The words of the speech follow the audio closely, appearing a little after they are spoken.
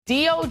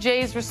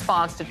DOJ's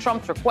response to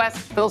Trump's request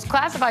for those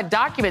classified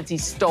documents he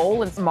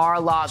stole in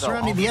Mar-a-Lago.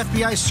 Surrounding the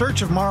FBI's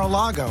search of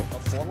Mar-a-Lago.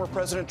 Of former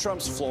President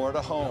Trump's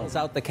Florida home. It's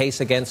out the case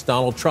against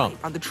Donald Trump.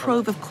 On the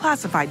trove of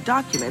classified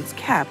documents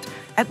kept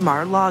at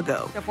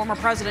Mar-a-Lago. The former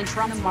President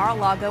Trump's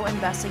Mar-a-Lago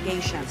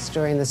investigations.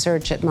 During the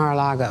search at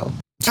Mar-a-Lago.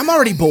 I'm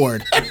already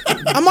bored. You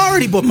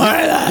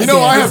know,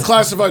 I have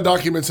classified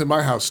documents in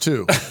my house,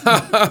 too.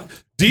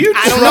 Do you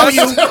I don't know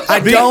you. I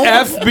the don't.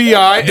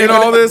 FBI in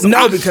all this?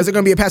 No, because they're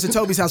going to be at Pastor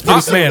Toby's house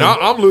pretty soon. Man,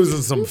 I'm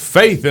losing some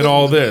faith in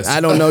all this. I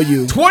don't know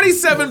you.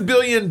 $27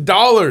 billion.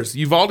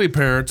 Uvalde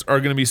parents are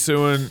going to be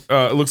suing,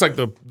 it looks like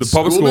the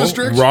public school,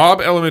 districts? Robb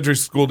Elementary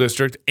School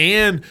District,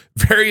 and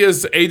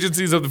various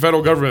agencies of the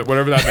federal government,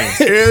 whatever that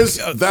means. Is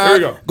There we that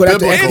go. Go after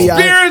biblical? FBI. It's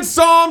Beer and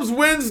Psalms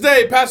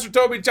Wednesday. Pastor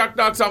Toby, Chuck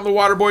Knox, I'm the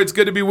water boy. It's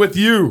good to be with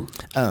you.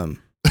 I'm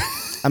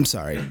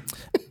sorry.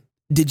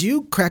 Did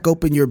you crack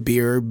open your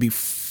beer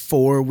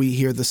before we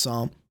hear the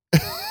psalm?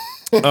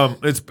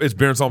 It's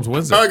Beer and Psalms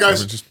Wednesday. All right,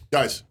 guys. I mean,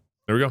 Guys.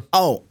 there we go.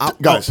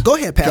 Guys, go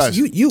ahead,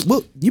 Pastor. Guys. You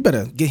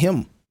better get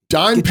him.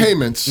 Dime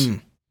payments.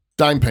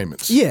 Dime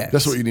payments. Yeah.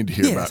 That's what you need to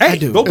hear about. I Hey,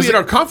 do. they'll be Is at it-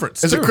 our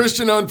conference. As a too.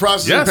 Christian-owned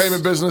processing Yes.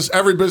 payment business,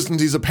 every business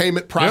needs a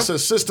payment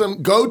process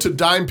system. Go to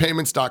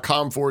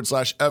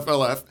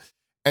dimepayments.com/FLF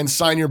and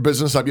sign your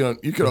business up. You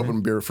can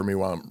open beer for me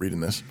while I'm reading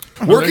this.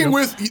 Working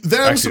with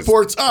them Actually,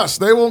 supports us.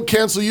 They won't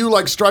cancel you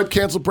like Stripe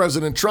canceled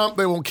President Trump.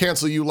 They won't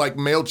cancel you like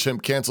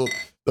MailChimp canceled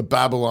the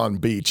Babylon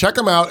Bee. Check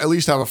them out. At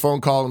least have a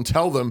phone call and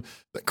tell them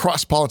that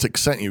Cross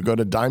Politics sent you. Go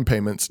to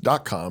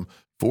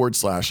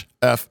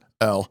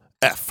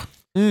dimepayments.com/FLF.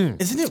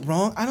 Isn't it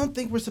wrong? I don't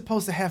think we're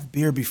supposed to have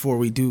beer before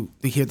we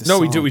hear the No,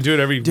 song. we do. We do it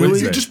every Do we?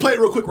 Wednesday. Just play it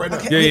real quick right now.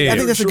 Okay, I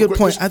think that's a Real good quick.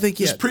 point. Just- I think,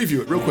 Just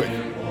preview it real quick.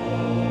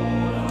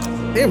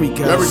 There we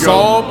go. There we go.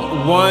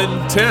 Psalm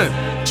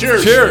 110.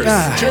 Cheers. Cheers.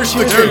 Ah, Cheers to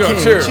the There we go.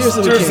 king. Cheers. Cheers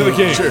to the Cheers to the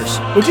king. king. Cheers.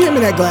 Would you hand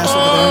me that glass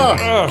over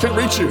there? Can't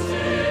reach you.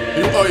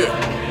 Oh,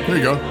 yeah. There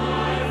you go.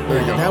 There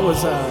you go. That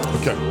was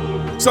Okay.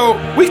 So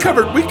we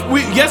covered we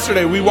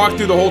yesterday. We walked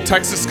through the whole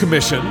Texas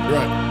Commission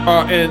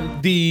Right.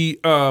 and the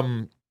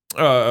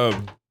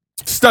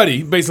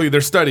study, basically their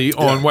study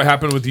on what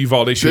happened with the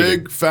Uvalde shooting.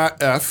 Big fat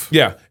F.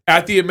 Yeah,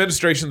 at the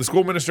administration, the school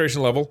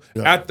administration level,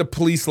 at the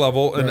police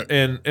level,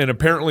 and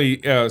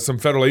apparently some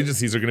federal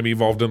agencies are going to be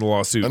involved in the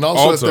lawsuit. And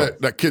also,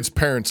 at that kid's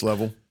parents'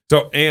 level.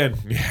 So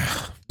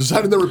Is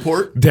that in the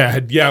report?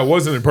 Dad, it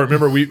wasn't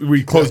important. Remember,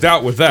 we closed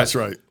out with that. That's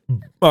right.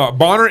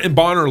 Bonner and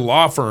Bonner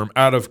law firm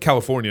out of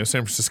California,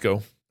 San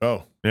Francisco.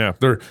 Oh. Yeah,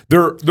 they're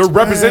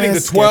representing the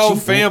 12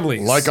 sketchy.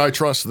 families Like I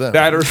trust them.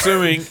 that are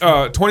suing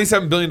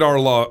 $27 billion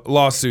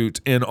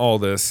lawsuit in all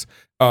this,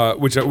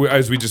 which,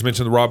 as we just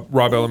mentioned, the Robb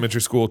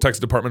Elementary School, Texas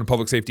Department of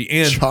Public Safety,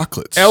 and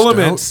Chocolate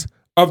elements stout.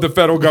 of the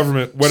federal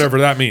government, whatever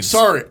that means.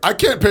 Sorry, I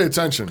can't pay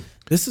attention.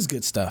 this is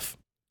good stuff.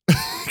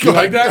 You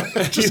like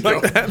that? You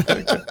like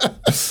that?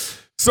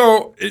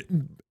 So,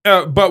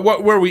 but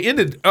where we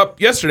ended up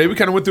yesterday, we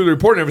kind of went through the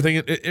report and everything,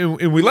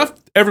 and we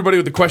left everybody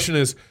with the question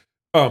is,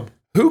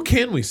 who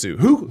can we sue?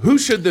 Who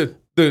should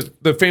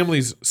the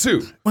families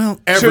sue? Well,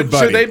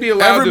 Everybody. Should they be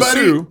allowed Everybody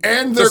to sue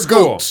and the their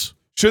school? goats.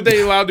 Should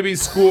they allowed to be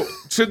school?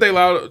 Should they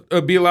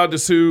be allowed to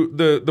sue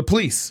the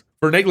police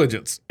for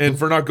negligence and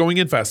for not going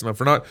in fast enough,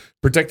 for not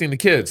protecting the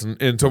kids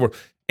and so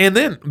forth? And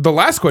then the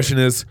last question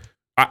is,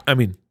 I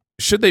mean,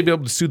 should they be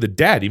able to sue the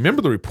dad? You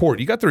remember the report?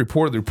 You got the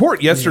report. The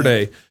report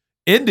yesterday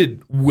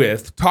ended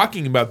with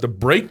talking about the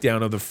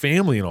breakdown of the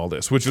family and all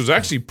this, which was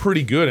actually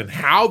pretty good, and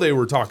how they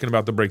were talking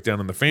about the breakdown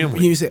of the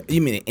family.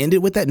 You mean it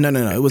ended with that? No.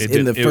 It was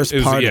in the first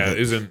part of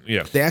it.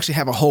 Yeah. They actually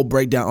have a whole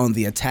breakdown on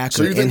the attacker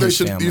So you think and they his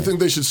should? family. You think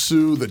they should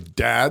sue the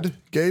dad,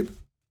 Gabe?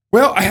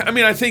 Well,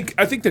 I think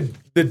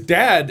the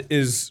dad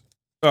is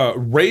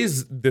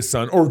raised this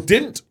son, or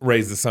didn't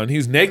raise the son. He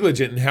was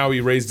negligent in how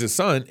he raised his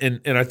son,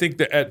 and I think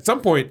that at some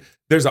point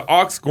there's an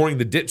ox goring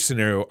the ditch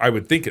scenario. I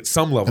would think at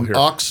some level here.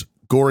 Ox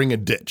goring a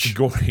ditch.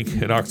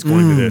 An ox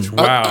goring the ditch.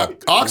 Wow.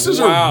 Oxes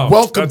Wow. are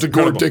welcome That's to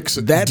gore incredible. dicks.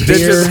 That ditch.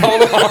 beer-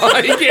 Hold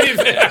on. You can't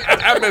even,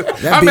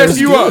 I beer messed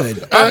is you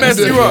good. up. I messed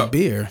you up.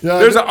 Beer. Yeah.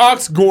 There's an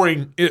ox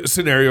goring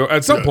scenario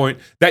at some point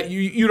that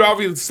you'd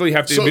obviously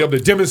have to be able to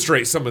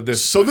demonstrate some of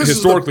this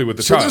historically with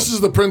the child. So this is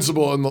the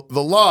principle, and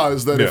the law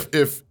is that Yeah.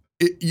 if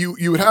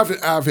you would have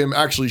to have him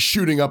actually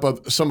shooting up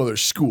some other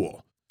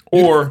school.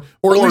 or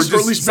or at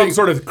least some being-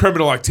 sort of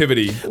criminal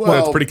activity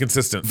that's pretty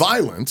consistent.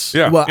 Violence.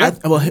 Yeah. Well, yeah.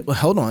 well,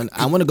 hold on.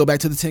 I want to go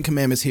back to the Ten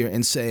Commandments here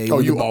and say. Oh,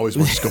 you always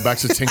want to go back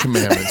to the Ten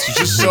Commandments. It's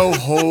just so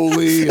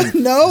holy and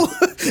No.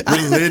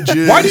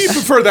 religious. Why do you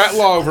prefer that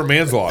law over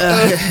man's law?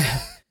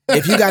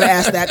 If you got to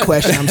ask that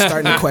question, I'm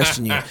starting to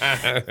question you.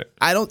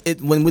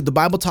 When the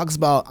Bible talks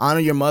about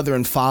honor your mother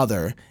and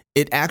father,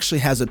 it actually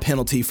has a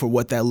penalty for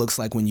what that looks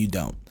like when you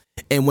don't.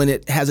 And when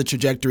it has a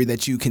trajectory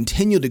that you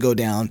continue to go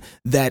down,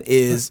 that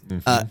is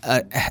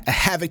a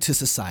havoc to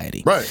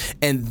society. Right.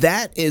 And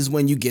that is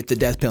when you get the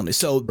death penalty.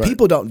 So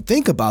people don't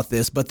think about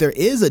this, but there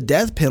is a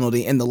death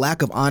penalty in the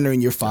lack of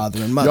honoring your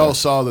father and mother. Y'all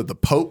saw that the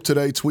Pope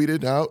today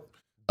tweeted out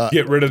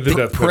Get rid of the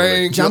death penalty.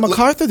 praying John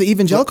MacArthur, the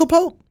evangelical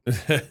pope?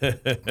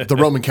 the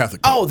Roman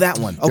Catholic Pope. Oh, that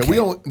one. Okay.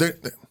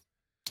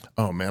 Yeah,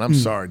 Oh man, I'm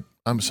sorry.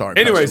 I'm sorry.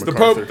 Anyways, Pastor the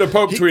MacArthur.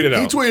 Pope tweeted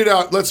out. He tweeted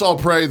out, "Let's all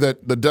pray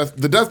that the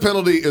death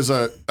penalty is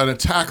an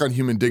attack on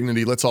human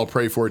dignity. Let's all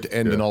pray for it to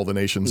end in all the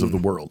nations of the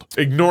world."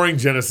 Ignoring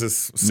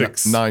Genesis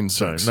 6.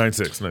 9:6.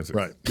 9:6.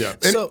 Right. Yeah.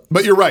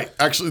 But you're right.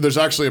 Actually, there's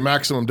actually a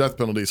maximum death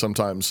penalty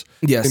sometimes.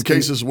 Yes. In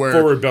cases where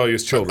For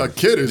rebellious children. a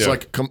kid is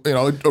like,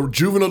 a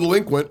juvenile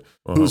delinquent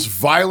who's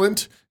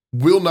violent,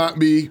 will not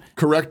be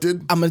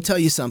corrected. I'm going to tell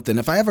you something.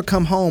 If I ever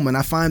come home and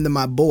I find that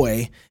my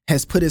boy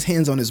has put his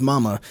hands on his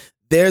mama,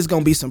 there's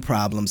going to be some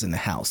problems in the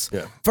house.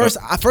 Yeah. First,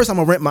 I'm going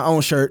to rent my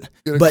own shirt.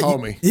 You're going to call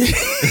me. You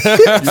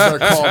better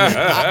call me.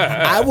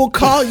 I will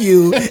call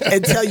you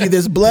and tell you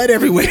there's blood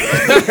everywhere.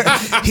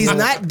 He's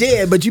not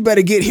dead, but you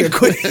better get here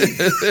quick.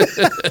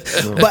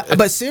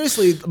 but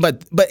seriously,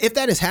 but if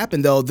that has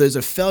happened though, there's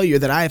a failure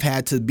that I've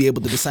had to be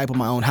able to disciple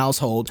my own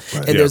household,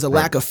 and there's a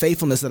lack of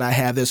faithfulness that I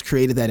have that's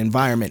created that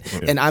environment,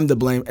 and I'm to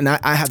blame, and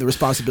I have the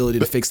responsibility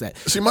to fix that.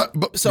 See,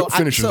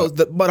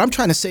 what I'm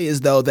trying to say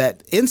is though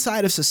that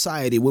inside of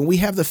society, when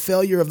we have the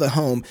failure of the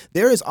home,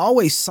 there is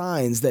always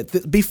signs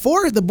that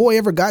before the boy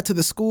ever got to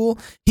the school,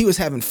 he was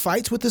having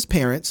fights with his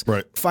parents,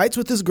 fights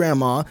with his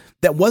grandma.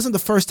 That wasn't the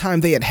first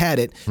time they had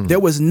it. There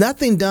was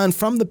nothing done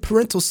from the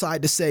parental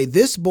side to say,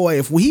 this boy,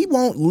 if he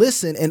won't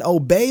listen and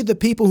obey the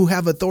people who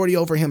have authority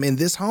over him in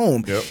this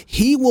home,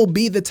 he will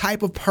be the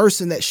type of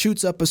person that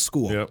shoots up a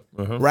school.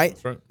 Right?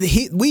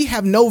 We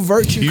have no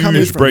virtue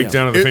coming from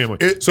breakdown him. of the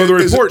family. So the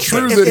report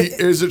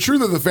is it true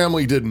that the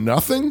family did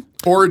nothing,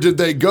 or did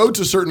they go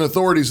to certain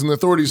authorities and the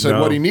authorities said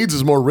what he needs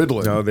is more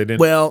Ritalin? No, they didn't.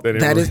 Well, they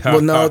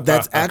didn't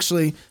that's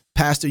actually,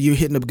 Pastor, you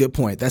hitting a good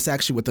point. That's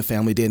actually what the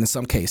family did in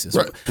some cases.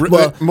 Right.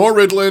 Well, more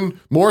Ritalin,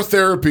 more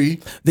therapy.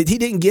 That he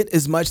didn't get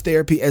as much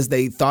therapy as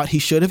they thought he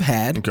should have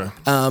had. Okay.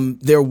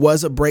 There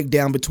was a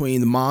breakdown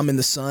between the mom and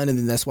the son, and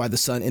then that's why the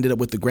son ended up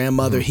with the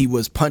grandmother. He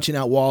was punching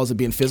out walls and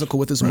being physical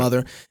with his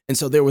mother, and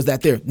so there was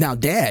that there. Now,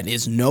 dad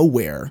is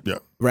nowhere. Yeah.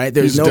 Right?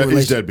 There's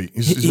he's deadbeat.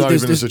 He's not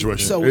even in a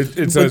situation. So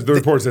it says the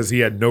report says he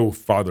had no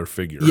father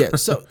figure. Yeah.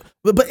 So,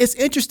 but it's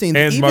interesting.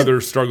 And mother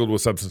struggled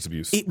with substance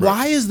abuse.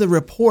 Why is the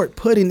report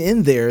putting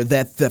in there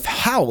that the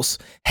house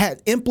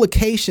had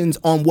implications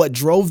on what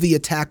drove the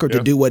attacker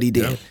to do what he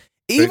did?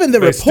 Even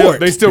the report,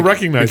 they still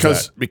recognize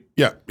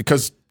that.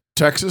 Because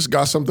Texas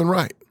got something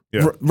right.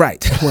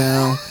 Right.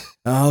 Well.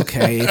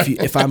 Okay,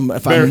 if I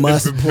must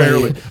play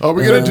it. Are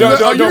we gonna do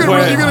that? Are you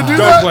gonna do Don't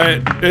that? play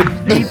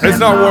it. It's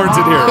not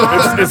warranted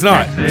here. It's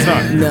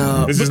not.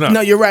 No, this is not.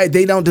 No, you're right.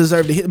 They don't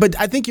deserve to hit. But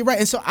I think you're right,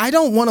 and so I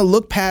don't want to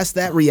look past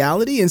that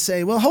reality and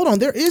say, well, hold on,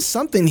 there is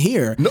something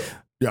here. No,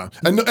 yeah,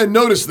 and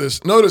notice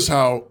this. Notice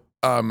how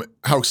I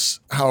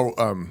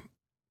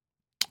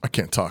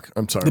can't talk.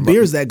 I'm sorry. The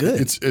beer's that good.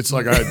 It's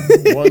like I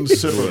had one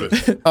sip of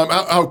it.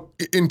 How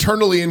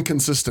internally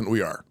inconsistent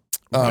we are.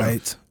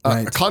 Right.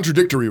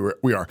 Contradictory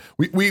we are.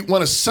 We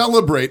want to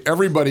celebrate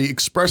everybody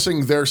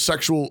expressing their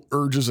sexual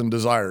urges and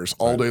desires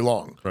all day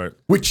long. Right.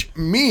 Which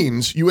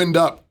means you end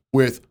up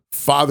with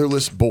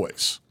fatherless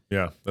boys.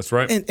 Yeah, that's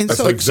right. And that's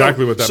so,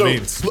 exactly what that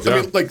means.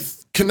 I mean, like,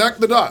 connect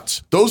the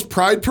dots. Those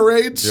pride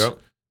parades,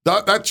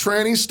 that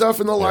tranny stuff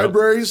in the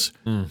libraries,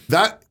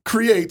 that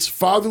creates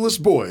fatherless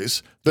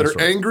boys that are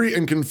angry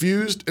and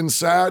confused and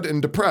sad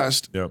and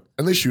depressed, and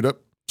they shoot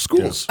up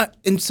schools.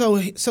 And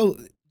so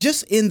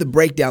just in the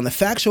breakdown, the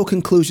factual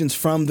conclusions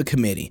from the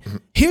committee,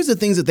 here's the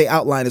things that they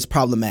outline as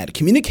problematic.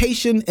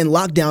 Communication and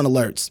lockdown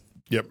alerts.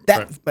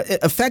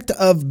 Effect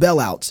of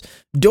bailouts,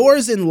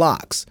 doors and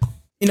locks.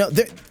 You know,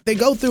 they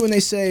go through and they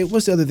say,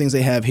 what's the other things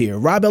they have here?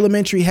 Robb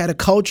Elementary had a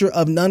culture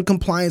of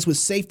non-compliance with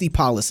safety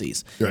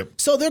policies. Right.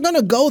 So they're going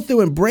to go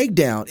through and break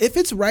down. If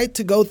it's right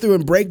to go through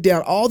and break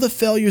down all the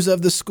failures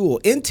of the school,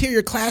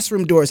 interior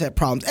classroom doors had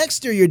problems,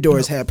 exterior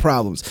doors had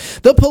problems.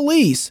 The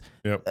police.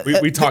 Yeah,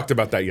 we talked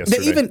about that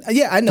yesterday.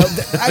 I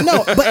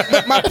know.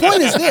 But my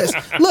point is this.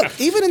 Look,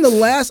 even in the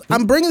last,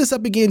 I'm bringing this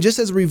up again just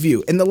as a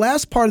review. In the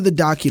last part of the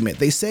document,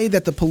 they say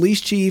that the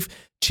police Chief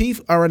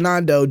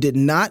Arredondo did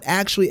not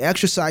actually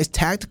exercise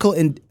tactical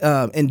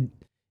incident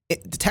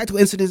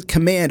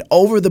command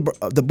over the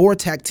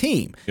BORTAC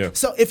team. Yeah.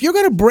 So if you're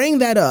going to bring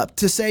that up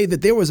to say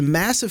that there was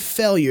massive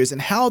failures in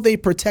how they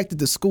protected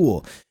the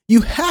school, you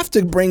have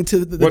to bring to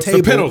the table. What's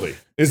the penalty?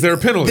 Is there a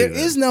penalty? There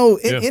is no,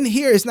 in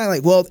here, it's not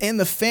like, well, and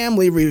the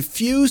family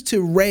refused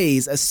to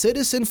raise a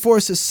citizen for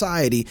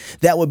society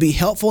that would be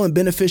helpful and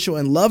beneficial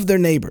and love their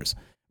neighbors,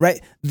 right?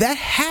 That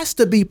has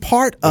to be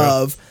part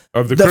of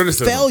the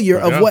criticism. Failure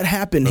of what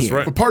happened here.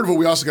 Right. But part of what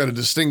we also got to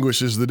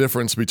distinguish is the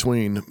difference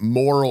between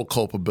moral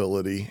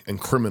culpability and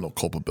criminal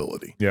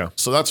culpability. Yeah.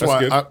 So that's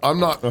why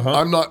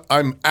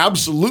I'm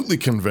absolutely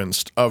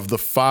convinced of the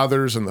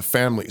father's and the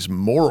family's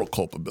moral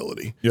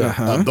culpability.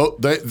 Yeah.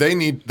 They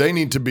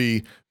need to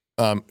be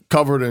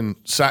covered in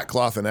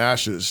sackcloth and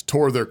ashes,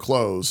 tore their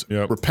clothes,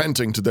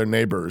 repenting to their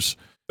neighbors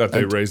that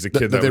they raised a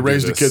kid that they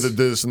raised a kid that did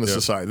this in the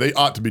society. They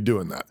ought to be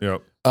doing that.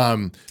 Yep.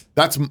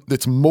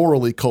 It's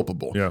morally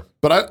culpable. Yeah.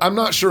 But I'm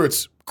not sure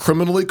it's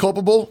criminally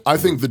culpable. I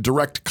think the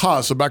direct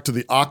cause. So back to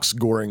the ox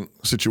goring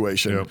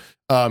situation.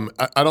 I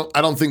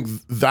don't think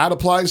that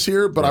applies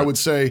here. But I would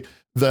say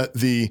that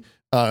the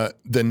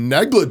the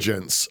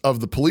negligence of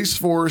the police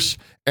force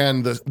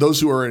and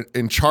those who are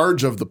in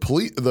charge of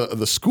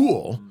the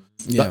school.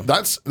 Yeah.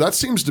 That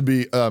seems to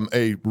be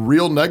a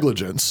real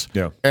negligence.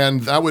 Yeah.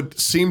 And that would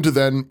seem to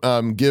then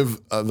give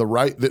the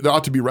right that there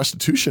ought to be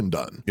restitution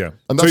done. Yeah.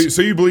 And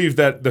So you believe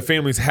that the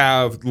families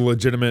have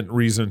legitimate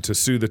reason to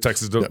sue the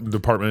Texas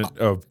Department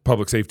of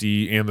Public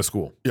Safety and the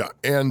school? yeah,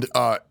 and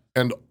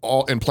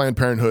Planned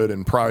Parenthood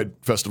and Pride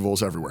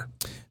festivals everywhere.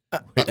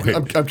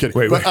 I'm kidding.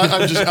 Wait.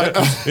 I'm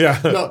just Yeah.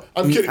 No,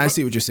 I'm kidding. I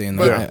see what you're saying.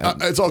 But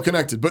it's all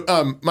connected. But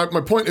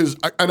my point is,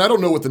 and I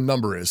don't know what the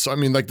number is. So I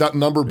mean, like that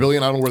number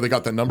billion, I don't know where they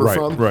got that number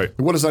from. Right.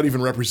 What does that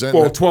even represent?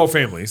 Well, 12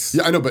 families.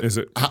 Yeah, I know, but is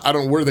it? I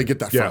don't know where they get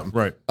that from.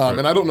 Right.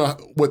 And I don't know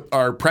what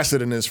our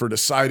precedent is for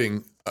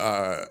deciding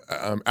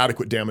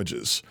adequate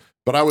damages.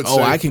 But I would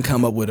say, I can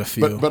come up with a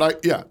few. But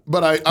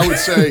I would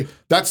say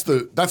that's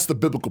the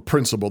biblical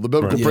principle. The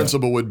biblical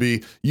principle would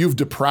be you've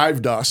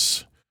deprived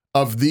us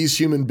of these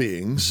human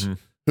beings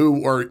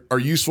who are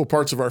useful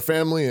parts of our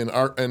family and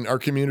our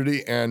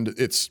community, and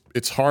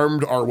it's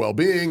harmed our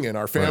well-being and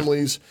our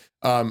families,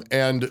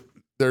 and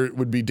there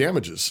would be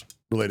damages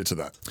related to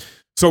that.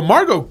 So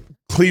Margot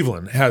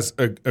Cleveland has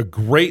a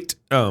great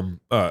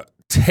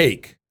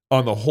take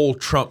on the whole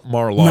Trump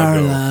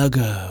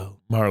Mar-a-Lago.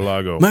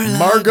 Margot,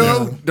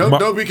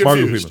 don't be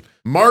confused.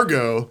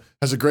 Margot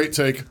has a great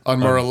take on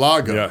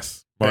Mar-a-Lago. Yes.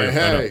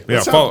 Hey. Yeah,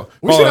 follow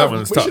that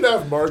one. We should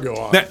have Margot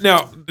on.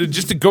 Now,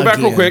 just to go back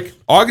real quick,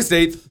 August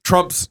 8th,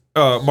 Trump's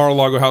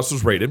Mar-a-Lago house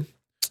was raided.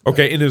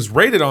 Okay, and it was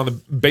raided on the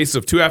basis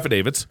of two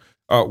affidavits.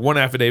 One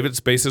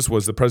affidavit's basis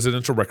was the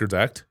Presidential Records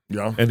Act,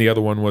 and the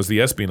other one was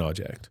the Espionage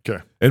Act.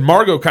 Okay, and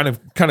Margot kind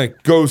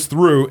of goes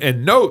through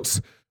and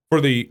notes for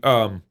the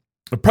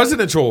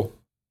Presidential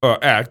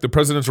Act, the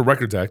Presidential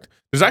Records Act.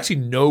 There's actually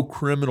no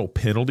criminal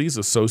penalties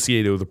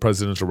associated with the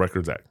Presidential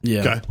Records Act.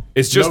 Yeah, okay.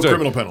 It's just no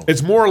criminal penalty.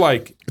 It's more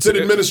like it's an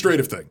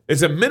administrative thing.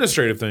 It's an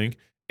administrative thing,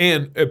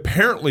 and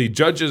apparently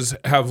judges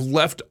have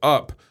left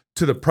up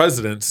to the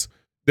presidents.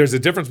 There's a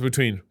difference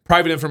between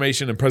private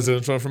information and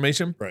presidential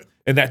information, right?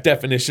 And that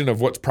definition of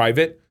what's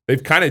private,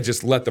 they've kind of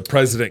just let the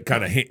president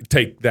kind of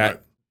take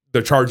that.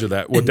 The charge of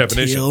that. What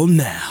definition? Until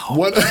now.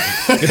 One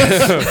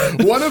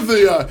of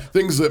the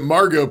things that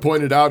Margot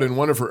pointed out in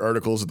one of her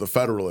articles at The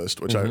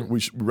Federalist, which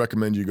we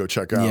recommend you go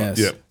check out,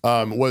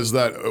 was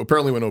that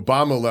apparently when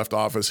Obama left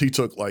office, he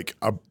took like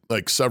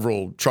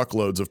several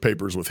truckloads of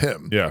papers with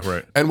him. Yeah,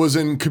 right. And was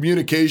in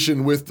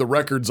communication with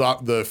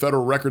the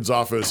Federal Records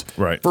Office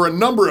for a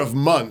number of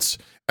months.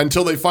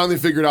 Until they finally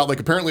figured out, like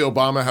apparently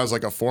Obama has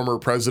like a former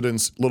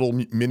president's little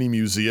mini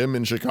museum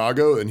in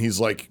Chicago, and he's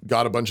like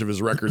got a bunch of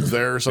his records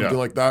there or something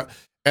like that.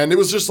 And it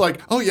was just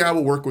like, oh yeah,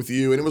 we'll work with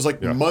you. And it was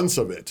like months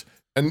of it.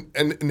 And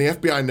the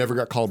FBI never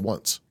got called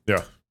once.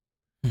 Yeah.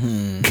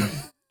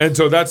 And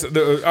so that's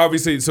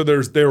obviously so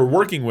they were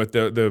working with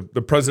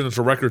the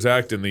Presidential Records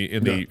Act and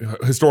the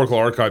Historical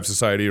Archives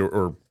Society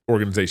or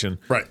organization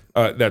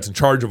that's in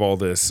charge of all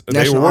this.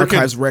 National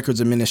Archives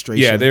Records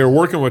Administration. Yeah, they were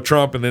working with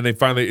Trump, and then they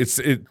finally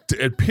it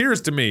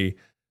appears to me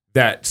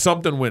that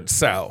something went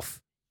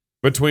south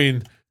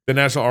between the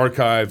National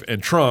Archive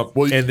and Trump,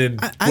 and then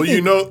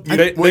they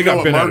got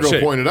what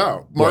Margot pointed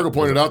out. Margot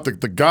pointed out that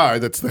the guy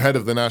that's the head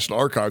of the National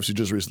Archives, who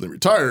just recently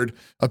retired,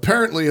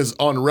 apparently is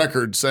on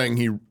record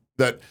saying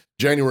that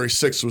January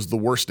 6th was the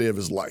worst day of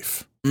his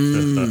life.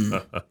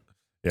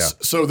 Yeah.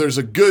 So there's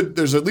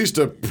at least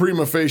a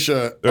prima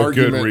facie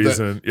argument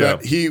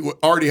that he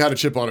already had a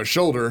chip on his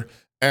shoulder,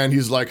 and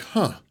he's like,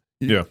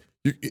 and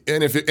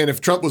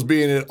if Trump was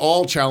being at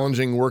all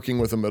challenging working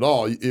with him at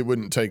all, it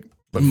wouldn't take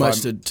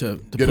much to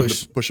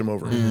push him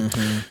over.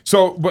 Mm-hmm.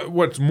 So, but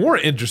what's more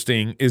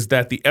interesting is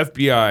that the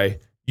FBI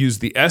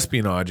used the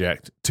Espionage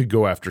Act to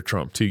go after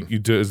Trump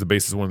as the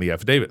basis of one of the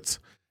affidavits,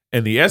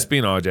 and the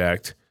Espionage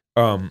Act.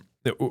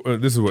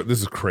 This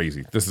is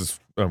crazy. This is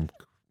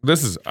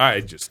I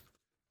just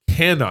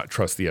cannot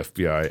trust the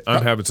FBI.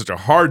 I'm having such a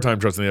hard time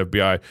trusting the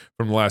FBI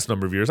from the last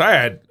number of years.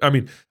 I've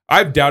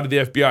doubted the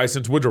FBI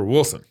since Woodrow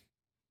Wilson.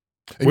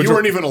 And you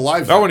weren't even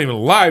alive then. I wasn't even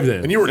alive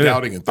then. And you were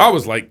doubting it then. I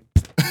was like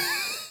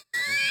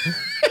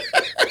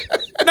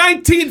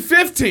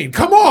 1915.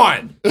 Come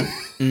on.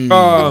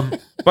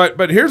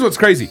 But here's what's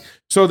crazy.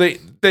 So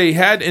they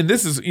had, and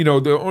this is,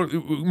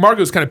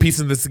 Margot's kind of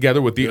piecing this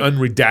together with the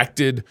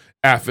unredacted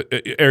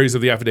areas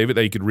of the affidavit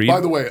that you could read. By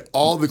the way,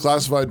 all the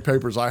classified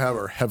papers I have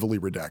are heavily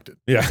redacted.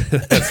 Yeah,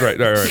 that's right.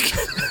 All right.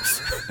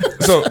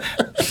 So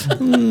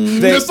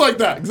just like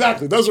that,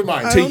 exactly. Those are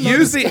mine. To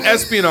use the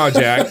Espionage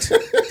Act,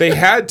 they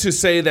had to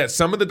say that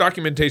some of the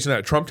documentation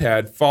that Trump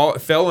had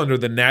fell under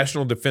the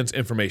National Defense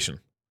Information.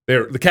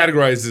 The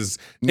categorized as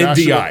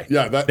NDI.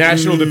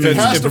 National Defense Information.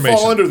 It has to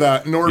fall under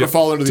that in order to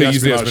fall under the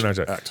Espionage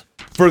Act.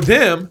 For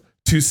them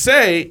to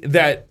say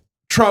that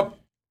Trump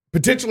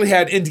potentially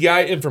had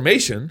NDI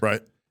information,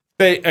 right?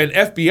 An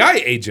FBI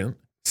agent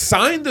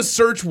signed the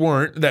search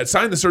warrant of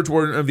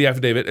the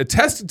affidavit,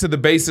 attested to the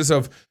basis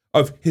of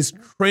his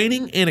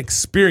training and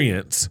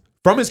experience.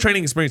 From his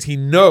training experience, he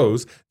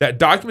knows that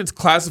documents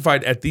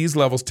classified at these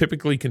levels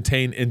typically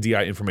contain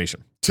NDI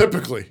information.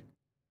 Typically.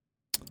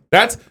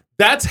 That's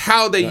That's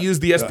how they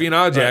used the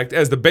Espionage Act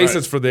as the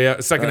basis for the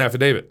second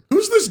affidavit.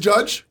 Who's this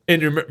judge?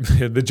 And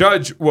the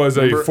judge was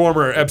a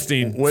former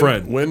Epstein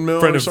friend. Windmill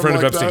friend or of something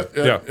like Epstein.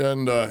 that? Yeah.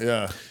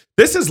 And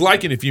This is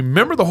like, and if you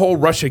remember the whole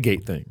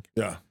Russiagate thing,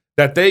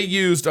 that they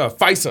used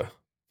FISA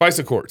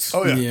courts.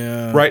 Oh, yeah.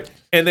 Yeah. Right?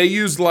 And they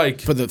used like...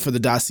 For the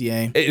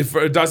dossier.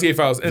 For dossier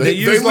files. And They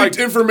used leaked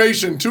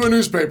information to a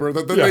newspaper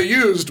that then they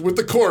used with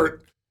the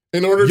court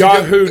in order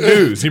Yahoo to get,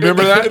 News. You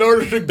remember that? In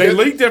order to they get,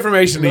 leaked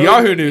information to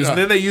Yahoo News, and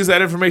then they used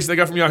that information they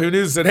got from Yahoo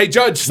News and said, hey,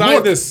 Judge,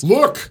 sign this.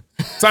 Look.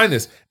 Sign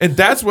this. And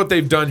that's what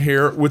they've done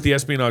here with the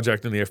Espionage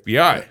Act and the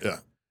FBI. Yeah.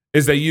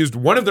 Is they used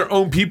one of their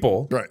own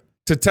people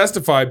to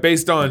testify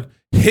based on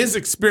his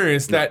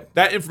experience that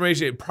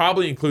information, it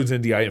probably includes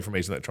NDI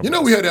information that Trump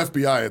has. We had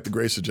FBI at the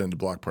Grace Agenda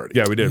block party.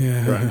 Yeah, we did.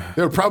 Right.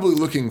 They were probably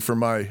looking for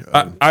my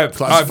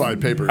classified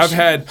papers. I've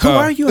had... Who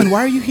are you and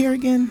why are you here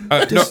again?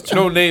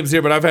 No names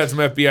here, but I've had some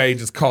FBI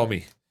agents call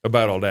me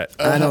about all that.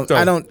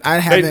 I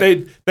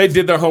haven't. They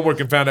did their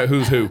homework and found out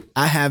who's who.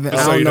 I haven't.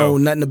 Just I so don't you know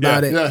know. nothing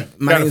about it. Yeah.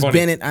 My Kinda name's funny.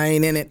 Bennett. I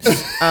ain't in it.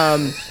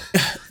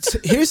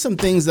 Here's some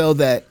things though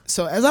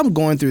so as I'm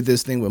going through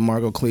this thing with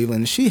Margot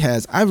Cleveland,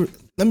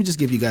 let me just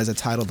give you guys a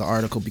title of the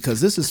article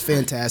because this is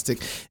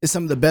fantastic. It's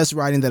some of the best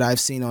writing that I've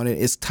seen on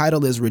it. Its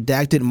title is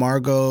Redacted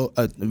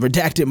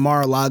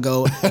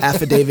Mar-a-Lago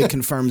Affidavit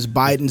Confirms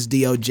Biden's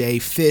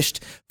DOJ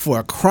Fished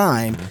for a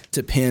Crime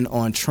to Pin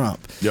on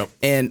Trump. Yep.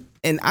 And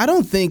I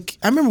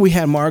remember we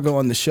had Margot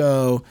on the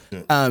show.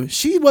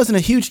 She wasn't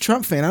a huge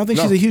Trump fan. I don't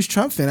think she's a huge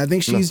Trump fan. I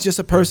think she's just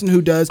a person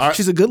who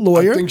she's a good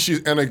lawyer. I think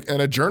she's and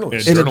a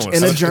journalist. And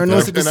a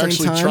journalist at the same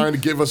actually time. trying to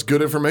give us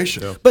good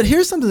information. Yeah. But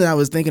here's something that I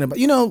was thinking about.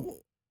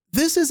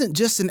 This isn't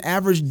just an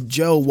average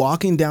Joe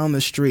walking down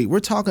the street.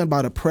 We're talking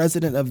about a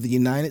president of the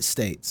United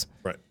States.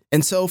 Right.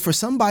 And so for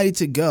somebody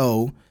to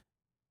go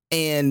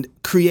and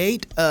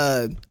create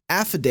an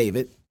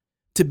affidavit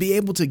to be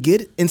able to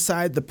get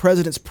inside the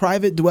president's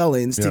private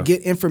dwellings to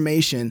get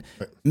information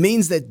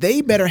means that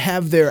they better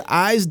have their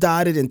I's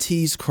dotted and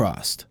T's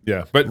crossed.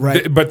 Yeah,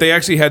 but they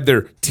actually had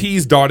their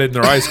T's dotted and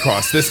their I's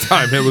crossed this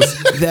time. It was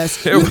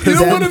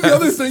one of the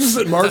other things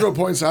that Margot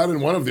points out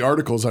in one of the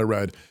articles I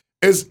read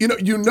is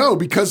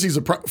because he's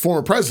a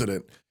former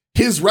president,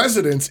 his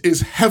residence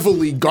is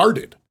heavily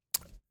guarded.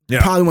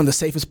 Yeah. Probably one of the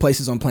safest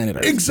places on planet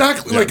Earth.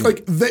 Exactly. Yeah.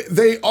 Like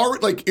they are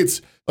like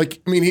it's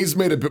like he's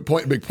made a big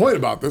point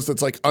about this.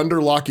 That's like under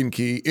lock and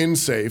key in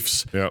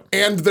safes. Yeah.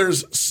 And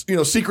there's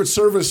Secret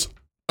Service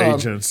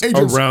agents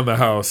around the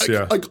house.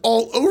 Like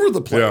all over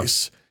the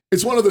place. Yeah.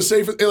 It's one of the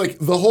safest. Like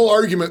the whole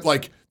argument,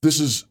 like this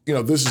is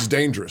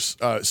dangerous.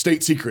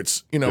 State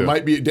secrets,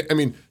 might be. I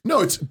mean,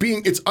 no, it's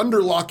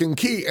under lock and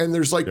key, and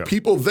there's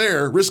people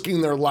there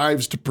risking their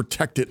lives to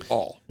protect it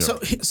all. Yeah.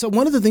 So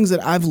one of the things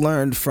that I've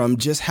learned from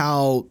just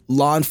how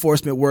law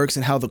enforcement works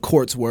and how the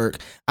courts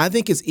work, I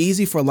think it's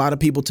easy for a lot of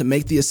people to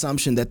make the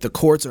assumption that the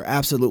courts are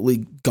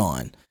absolutely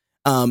gone.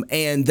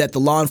 And that the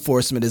law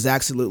enforcement is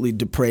absolutely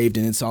depraved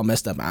and it's all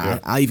messed up.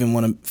 I even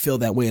want to feel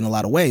that way in a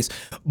lot of ways.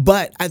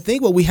 But I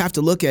think what we have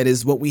to look at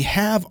is what we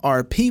have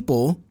are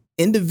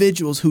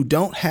individuals who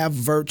don't have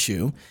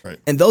virtue,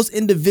 and those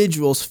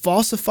individuals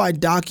falsify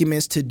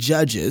documents to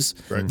judges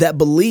that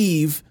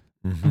believe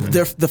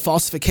the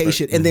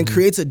falsification, and then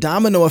creates a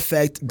domino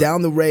effect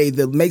down the road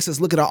that makes us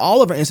look at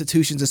all of our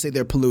institutions and say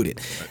they're polluted.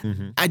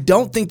 I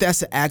don't think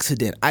that's an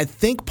accident. I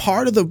think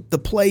part of the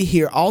play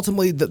here,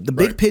 ultimately, the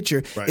big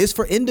picture is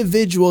for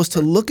individuals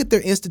to look at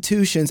their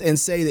institutions and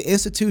say the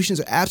institutions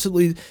are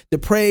absolutely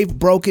depraved,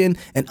 broken,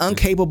 and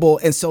incapable,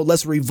 and so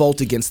let's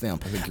revolt against them.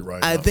 I think you're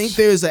right. I think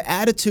there's an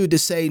attitude to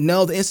say,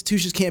 no, the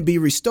institutions can't be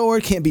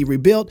restored, can't be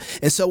rebuilt,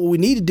 and so what we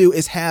need to do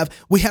is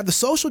we have the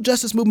social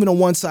justice movement on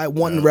one side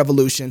wanting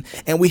revolution,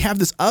 and we have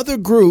this other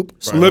group,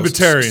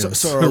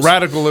 libertarians,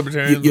 radical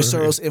libertarians, your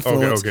Soros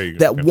influence,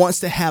 that wants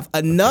to have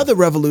another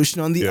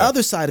revolution on the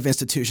other side of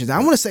institutions. I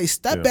want to say,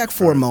 step back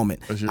for a moment.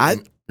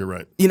 You're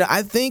right.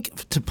 I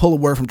think, to pull a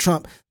word from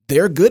Trump,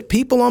 there are good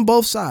people on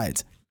both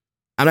sides.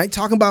 I'm not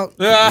talking about.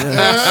 But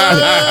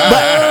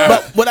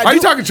what are you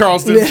talking,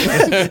 Charleston?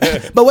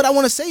 But what I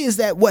want to say is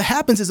that what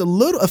happens is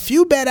a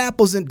few bad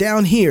apples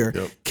down here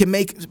can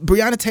make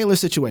Breonna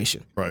Taylor's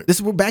situation. Right.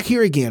 We're back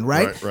here again,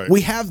 right? Right.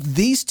 We have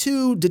these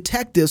two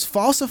detectives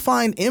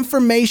falsifying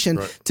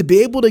information to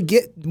be able to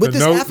get with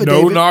this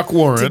affidavit, no-knock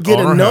warrant to get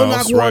a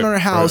no-knock warrant on our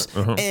house,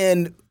 Uh-huh.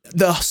 and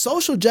the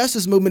social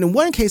justice movement, in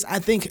one case, I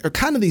think, are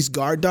kind of these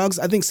guard dogs.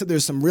 I think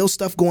there's some real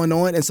stuff going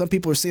on, and some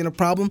people are seeing a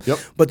problem,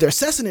 but they're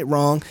assessing it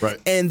wrong. Right.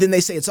 And then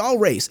they say it's all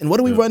race. And what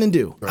do we run and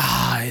do?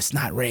 It's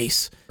not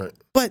race. Right.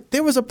 But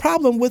there was a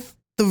problem with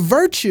the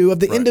virtue of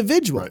the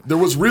individual. Right. There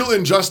was real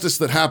injustice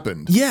that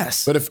happened.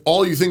 Yes. But if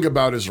all you think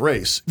about is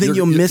race, then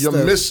you'll miss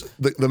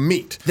the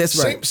meat.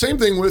 That's right. Same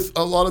thing with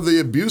a lot of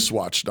the abuse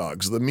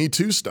watchdogs, the Me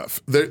Too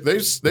stuff.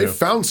 They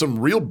found some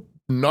real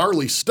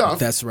gnarly stuff.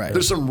 That's right.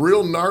 There's some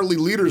real gnarly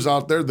leaders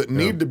out there that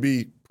need to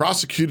be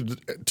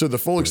prosecuted to the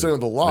full extent of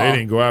the law. They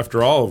didn't go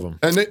after all of them.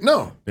 And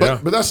Yeah.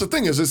 but that's the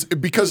thing is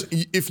because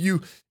if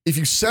you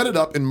set it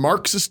up in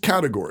Marxist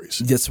categories,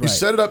 That's right. you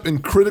set it up in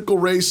critical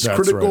race, That's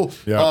critical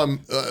right.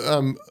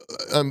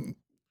 Yeah.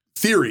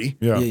 theory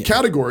Yeah.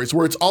 categories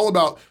where it's all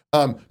about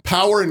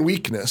power and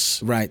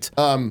weakness, Right.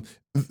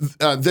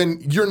 then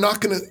you're not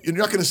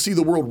gonna see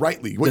the world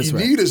rightly. What That's you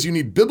right. need is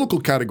biblical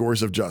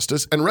categories of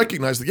justice and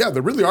recognize that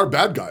there really are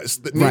bad guys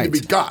that need to Right.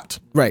 be got.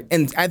 Right.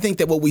 And I think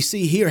that what we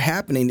see here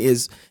happening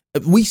is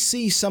we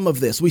see some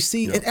of this. We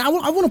see, and I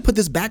want to put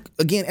this back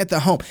again at the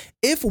home.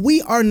 If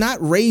we are not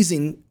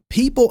raising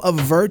people of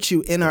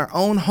virtue in our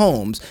own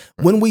homes,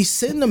 when we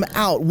send them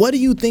out, what do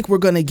you think we're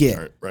going to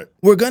get? Right.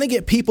 We're going to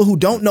get people who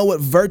don't know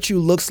what virtue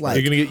looks like.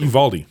 You're going to get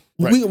Uvalde.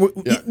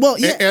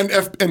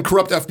 And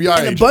corrupt FBI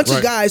and a agents. bunch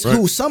of guys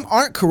who some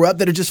aren't corrupt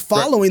that are just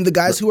following the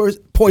guys who are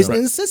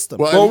poisoning the system.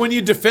 Well, when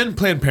you defend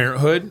Planned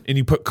Parenthood and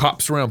you put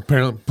cops around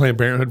Planned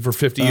Parenthood for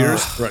 50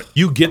 years,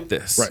 you get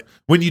this. Right.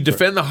 When you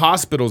defend the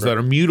hospitals that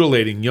are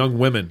mutilating young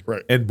women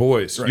and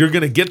boys, you're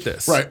going to get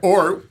this. Right.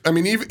 Or, I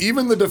mean,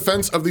 even the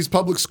defense of these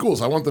public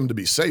schools, I want them to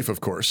be safe,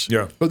 of course.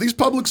 Yeah. But these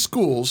public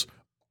schools,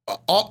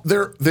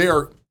 they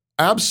are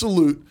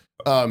absolute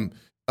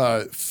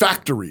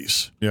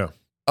factories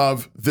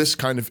of this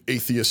kind of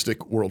atheistic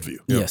worldview.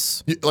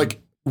 Yes. Like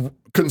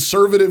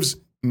conservatives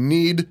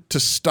need to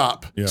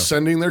stop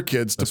sending their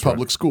kids to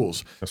public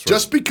schools. That's right.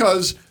 Just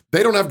because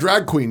they don't have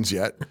drag queens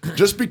yet,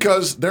 just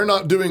because they're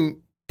not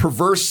doing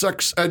perverse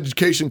sex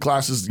education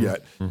classes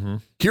yet. Mm-hmm.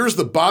 Here's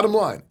the bottom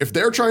line. If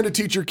they're trying to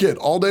teach your kid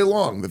all day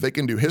long that they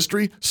can do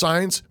history,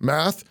 science,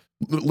 math,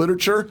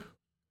 literature,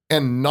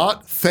 and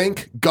not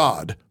thank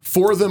God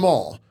for them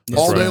all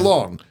day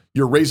long,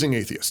 you're raising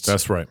atheists.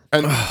 That's right.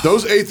 And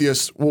those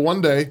atheists will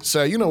one day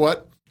say, you know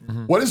what?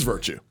 What is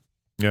virtue?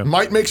 Yeah.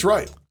 Might makes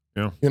right.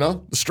 Yeah. You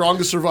know, the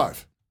strongest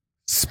survive.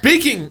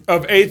 Speaking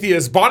of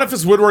atheists,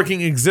 Boniface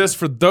Woodworking exists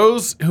for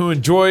those who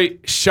enjoy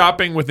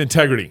shopping with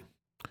integrity,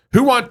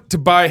 who want to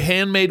buy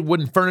handmade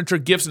wooden furniture,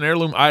 gifts, and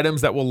heirloom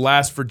items that will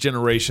last for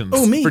generations.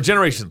 Oh, me. For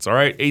generations, all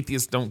right?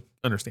 Atheists don't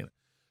understand it.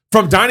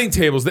 From dining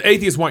tables, the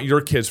atheists want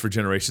your kids for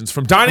generations.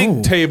 From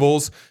dining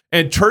tables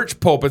and church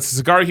pulpits,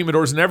 cigar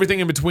humidors, and everything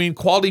in between,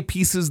 quality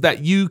pieces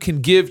that you can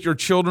give your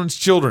children's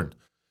children.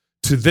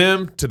 To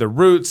them, to the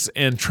roots,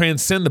 and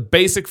transcend the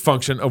basic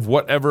function of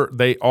whatever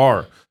they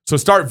are. So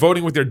start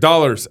voting with your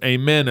dollars,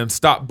 amen, and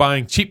stop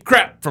buying cheap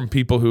crap from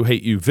people who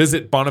hate you.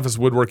 Visit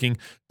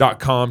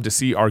BonifaceWoodworking.com to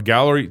see our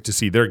gallery, to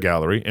see their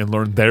gallery, and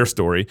learn their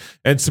story,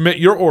 and submit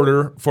your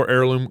order for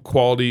heirloom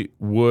quality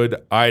wood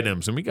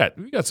items. And we got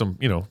some,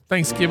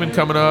 Thanksgiving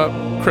coming up,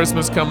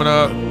 Christmas coming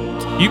up.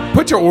 You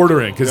put your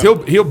order in because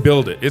he'll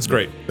build it. It's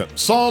great.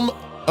 Psalm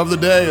of the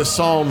day is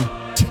Psalm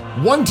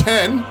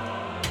 110.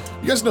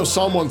 You guys know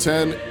Psalm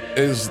 110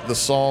 is the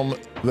psalm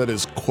that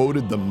is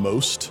quoted the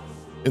most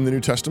in the New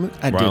Testament?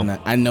 I did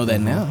not. I know that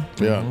now.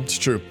 Yeah, it's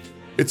true.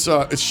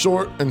 It's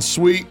short and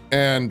sweet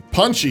and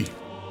punchy.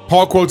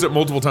 Paul quotes it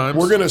multiple times.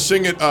 We're going to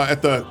sing it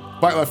at the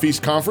Fight Laugh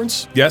Feast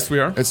conference. Yes, we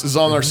are. This is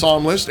on our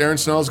psalm list. Aaron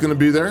Snell is going to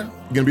be there.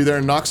 Going to be there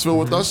in Knoxville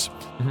with us.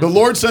 The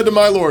Lord said to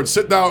my Lord,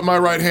 sit thou at my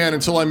right hand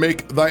until I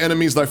make thy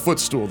enemies thy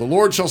footstool. The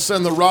Lord shall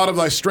send the rod of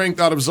thy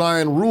strength out of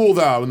Zion. Rule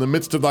thou in the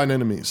midst of thine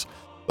enemies.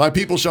 Thy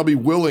people shall be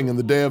willing in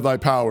the day of thy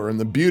power, and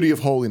the beauty of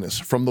holiness.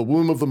 From the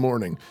womb of the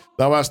morning,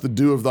 thou hast the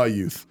dew of thy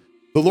youth.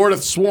 The Lord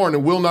hath sworn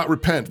and will not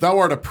repent. Thou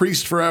art a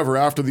priest forever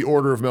after the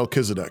order of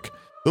Melchizedek.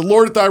 The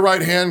Lord at thy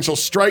right hand shall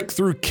strike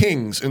through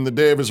kings in the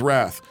day of his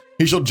wrath.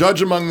 He shall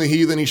judge among the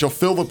heathen. He shall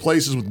fill the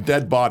places with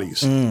dead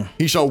bodies.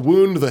 He shall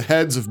wound the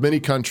heads of many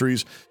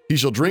countries. He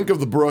shall drink of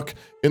the brook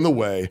in the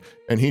way,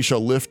 and he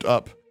shall lift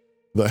up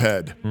the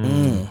head.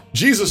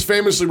 Jesus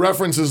famously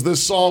references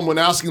this psalm when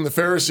asking the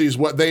Pharisees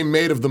what they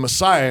made of the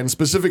Messiah, and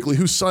specifically,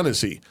 whose son is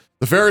he?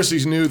 The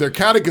Pharisees knew their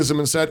catechism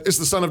and said, it's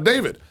the son of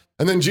David.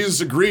 And then Jesus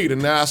agreed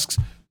and asks,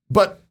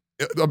 but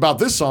about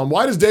this psalm,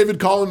 why does David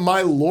call him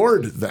my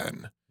Lord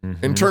then?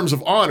 In terms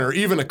of honor,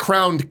 even a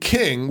crowned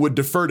king would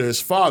defer to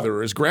his father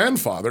or his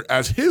grandfather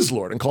as his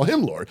Lord and call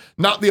him Lord,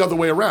 not the other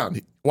way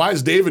around. Why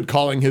is David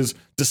calling his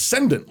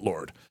descendant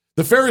Lord?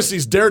 The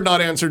Pharisees dared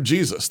not answer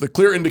Jesus. The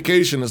clear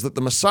indication is that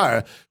the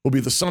Messiah will be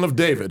the son of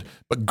David,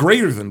 but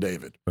greater than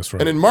David. That's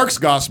right. And in Mark's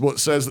gospel, it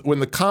says that when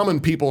the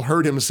common people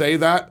heard him say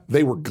that,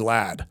 they were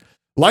glad.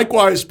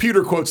 Likewise,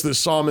 Peter quotes this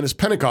psalm in his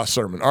Pentecost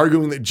sermon,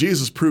 arguing that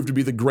Jesus proved to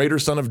be the greater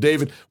son of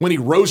David when he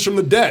rose from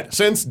the dead,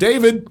 since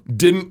David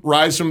didn't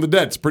rise from the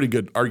dead. It's a pretty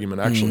good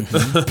argument, actually.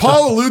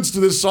 Paul alludes to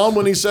this psalm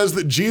when he says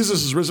that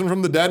Jesus is risen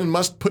from the dead and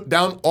must put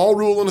down all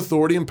rule and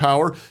authority and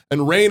power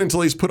and reign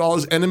until he's put all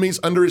his enemies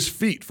under his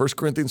feet, 1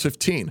 Corinthians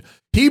 15.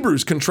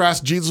 Hebrews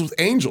contrasts Jesus with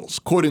angels,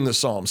 quoting this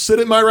psalm, sit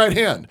at my right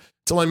hand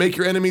till I make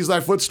your enemies thy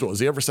footstool.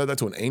 Has he ever said that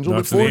to an angel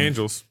Not before? to the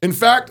angels. In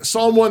fact,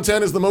 Psalm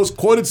 110 is the most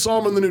quoted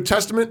psalm in the New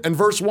Testament, and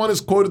verse 1 is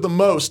quoted the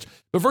most.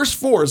 But verse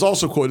 4 is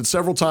also quoted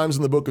several times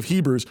in the book of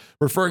Hebrews,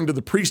 referring to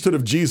the priesthood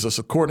of Jesus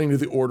according to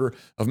the order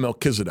of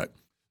Melchizedek.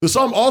 The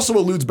psalm also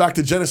alludes back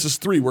to Genesis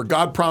 3, where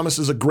God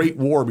promises a great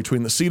war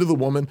between the seed of the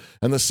woman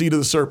and the seed of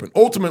the serpent.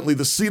 Ultimately,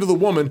 the seed of the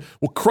woman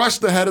will crush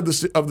the head of the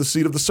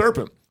seed of the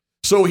serpent.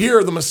 So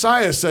here, the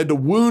Messiah is said to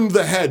wound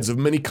the heads of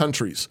many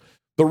countries.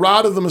 The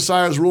rod of the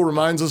Messiah's rule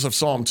reminds us of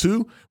Psalm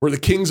 2, where the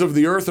kings of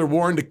the earth are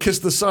warned to kiss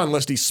the Son,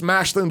 lest he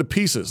smash them to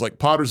pieces like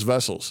potter's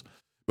vessels.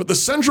 But the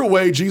central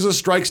way Jesus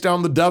strikes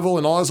down the devil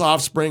and all his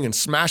offspring and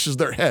smashes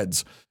their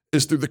heads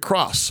is through the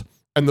cross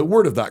and the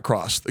word of that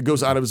cross that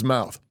goes out of his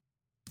mouth.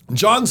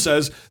 John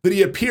says that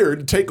he appeared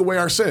to take away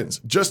our sins.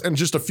 Just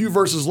a few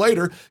verses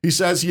later, he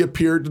says he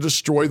appeared to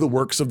destroy the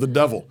works of the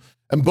devil.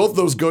 And both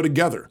those go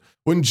together.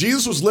 When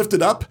Jesus was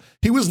lifted up,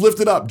 he was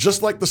lifted up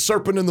just like the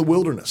serpent in the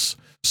wilderness.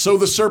 So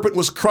the serpent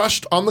was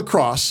crushed on the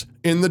cross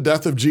in the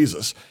death of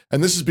Jesus.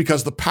 And this is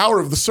because the power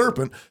of the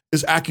serpent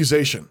is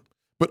accusation.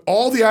 But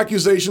all the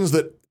accusations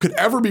that could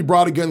ever be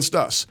brought against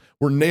us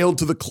were nailed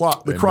to the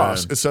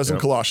cross, it says in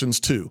Colossians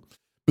 2.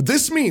 But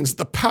this means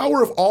the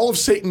power of all of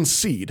Satan's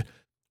seed,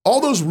 all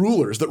those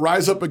rulers that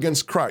rise up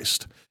against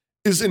Christ,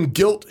 is in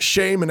guilt,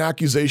 shame, and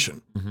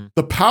accusation. Mm-hmm.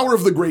 The power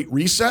of the Great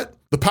Reset,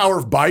 the power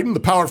of Biden, the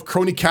power of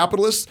crony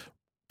capitalists,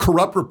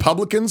 corrupt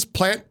Republicans,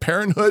 Planned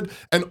Parenthood,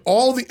 and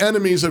all the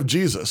enemies of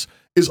Jesus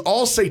is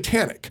all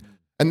satanic.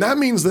 And that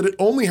means that it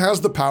only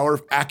has the power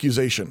of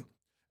accusation.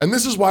 And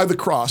this is why the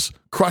cross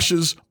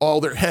crushes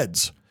all their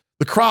heads.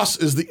 The cross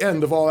is the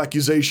end of all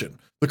accusation.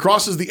 The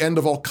cross is the end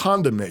of all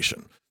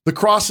condemnation. The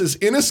cross is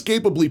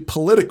inescapably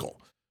political,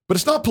 but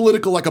it's not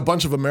political like a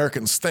bunch of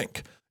Americans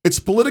think. It's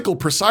political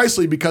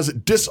precisely because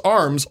it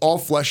disarms all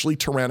fleshly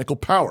tyrannical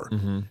power.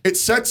 Mm-hmm. It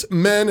sets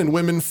men and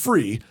women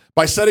free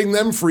by setting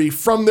them free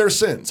from their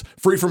sins,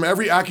 free from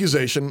every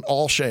accusation,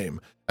 all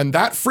shame. And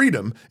that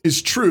freedom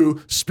is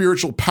true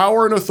spiritual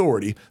power and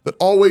authority that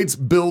always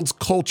builds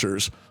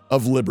cultures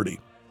of liberty.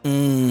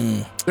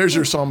 There's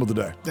your Psalm of the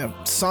day.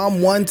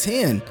 Psalm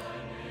 110.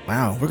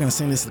 Wow, we're going to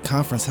sing this at the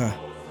conference, huh?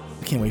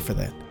 I can't wait for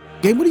that.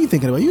 Gabe, what are you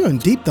thinking about? You're in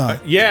deep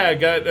thought. Yeah, I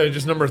got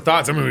just a number of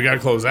thoughts. I mean, we got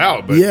to close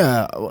out, but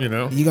yeah, you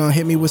know, you gonna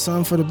hit me with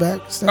some for the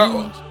backstage?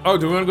 Oh,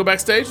 do we want to go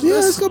backstage? Yeah,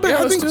 let's go back.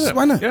 Yeah, I think let's do that.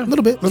 why not? Yeah. A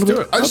little bit. Let's do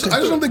it. I just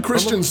don't think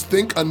Christians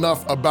think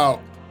enough about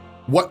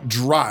what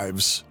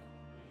drives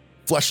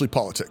fleshly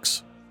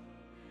politics.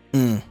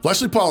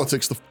 Fleshly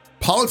politics, the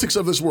politics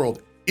of this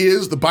world,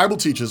 the Bible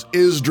teaches,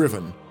 is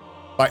driven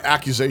by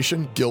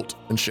accusation, guilt,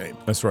 and shame.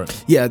 That's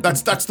right. Yeah,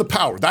 that's the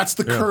power. That's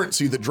the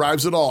currency that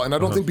drives it all. And I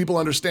don't think people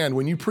understand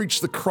when you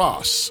preach the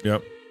cross.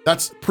 Yep.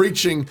 That's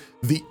preaching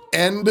the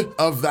end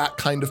of that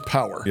kind of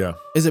power. Yeah.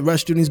 Is it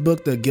Rushdoony's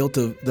book,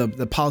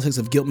 the politics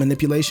of guilt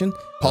manipulation?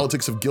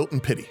 Politics of guilt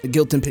and pity. The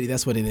guilt and pity,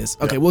 that's what it is.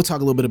 Okay, we'll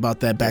talk a little bit about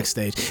that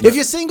backstage. If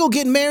you're single,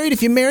 get married.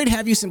 If you're married,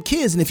 have you some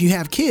kids. And if you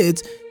have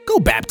kids, go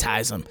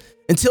baptize them.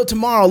 Until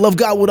tomorrow, love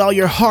God with all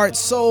your heart,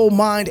 soul,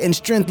 mind, and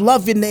strength.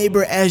 Love your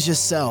neighbor as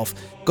yourself.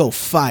 Go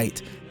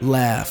fight,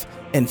 laugh,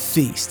 and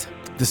feast.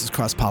 This is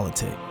Cross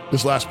Politic.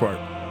 This last part.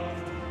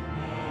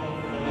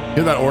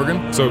 Hear that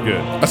organ? So good.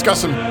 That's got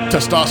some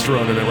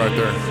testosterone in it right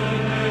there.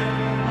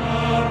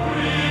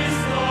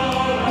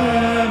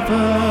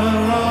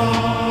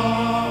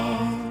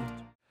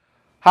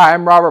 Hi,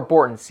 I'm Robert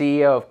Borton,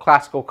 CEO of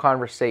Classical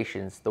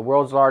Conversations, the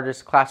world's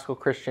largest classical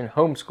Christian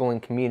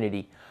homeschooling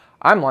community.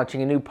 I'm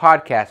launching a new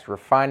podcast,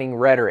 Refining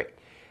Rhetoric.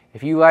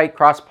 If you like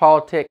cross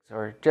politics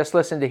or just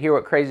listen to hear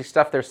what crazy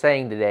stuff they're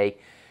saying today,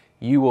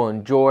 you will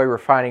enjoy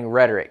Refining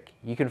Rhetoric.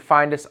 You can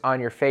find us on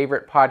your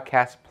favorite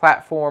podcast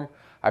platform.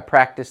 I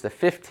practice the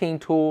 15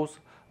 tools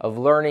of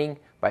learning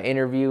by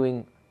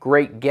interviewing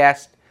great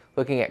guests,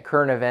 looking at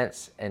current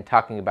events, and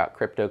talking about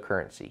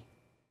cryptocurrency.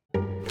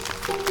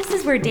 This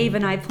is where Dave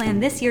and I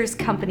plan this year's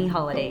company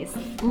holidays.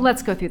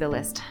 Let's go through the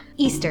list.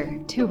 Easter.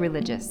 Too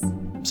religious.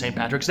 St.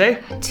 Patrick's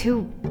Day.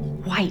 Too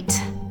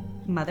white.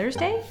 Mother's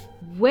Day.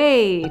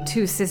 Way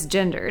too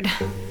cisgendered.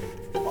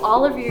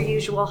 All of your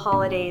usual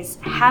holidays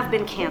have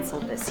been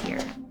canceled this year.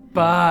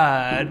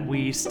 But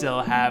we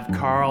still have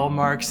Karl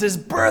Marx's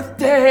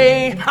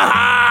birthday!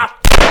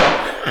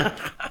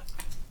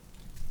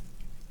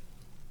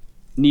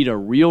 Need a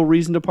real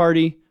reason to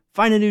party?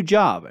 Find a new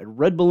job at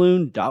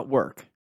redballoon.work.